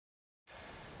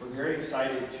We're very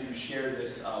excited to share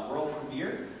this world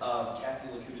premiere of Kathy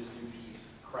Lakuta's new piece,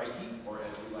 Crikey, or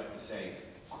as we like to say,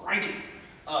 Crikey.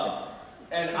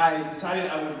 And I decided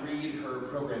I would read her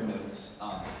program notes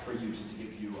for you, just to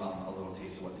give you a little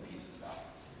taste of what the piece is about.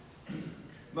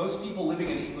 Most people living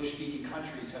in English-speaking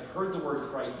countries have heard the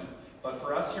word crikey, but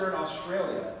for us here in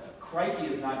Australia, crikey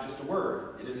is not just a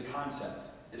word, it is a concept.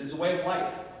 It is a way of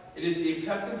life. It is the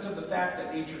acceptance of the fact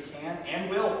that nature can, and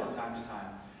will from time to time,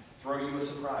 throw you a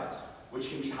surprise, which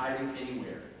can be hiding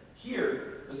anywhere.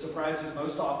 Here, the surprises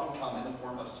most often come in the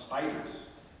form of spiders.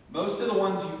 Most of the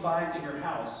ones you find in your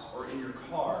house or in your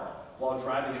car while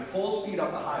driving at full speed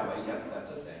up the highway, yep, that's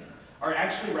a thing, are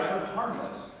actually rather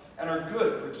harmless and are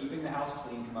good for keeping the house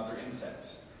clean from other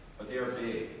insects. But they are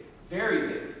big, very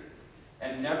big,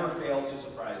 and never fail to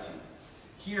surprise you.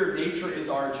 Here, nature is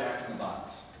our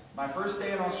jack-in-the-box. My first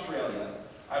day in Australia,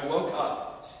 I woke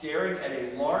up staring at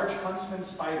a large huntsman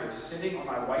spider sitting on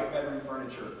my white bedroom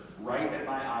furniture right at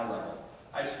my eye level.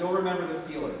 I still remember the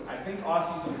feeling. I think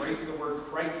Aussies embrace the word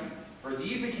crikey for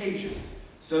these occasions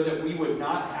so that we would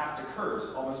not have to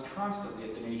curse almost constantly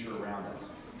at the nature around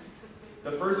us.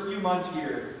 The first few months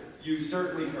here, you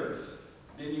certainly curse,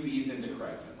 then you ease into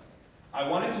crikey. I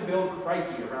wanted to build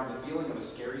crikey around the feeling of a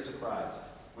scary surprise,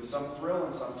 with some thrill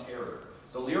and some terror.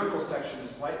 The lyrical section is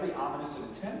slightly ominous and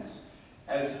intense,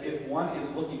 as if one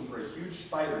is looking for a huge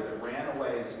spider that ran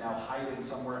away and is now hiding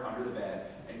somewhere under the bed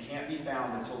and can't be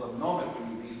found until the moment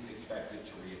when you least expect it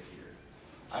to reappear.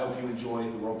 I hope you enjoy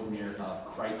the world premiere of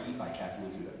Crikey by Kathy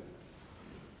Lakuta.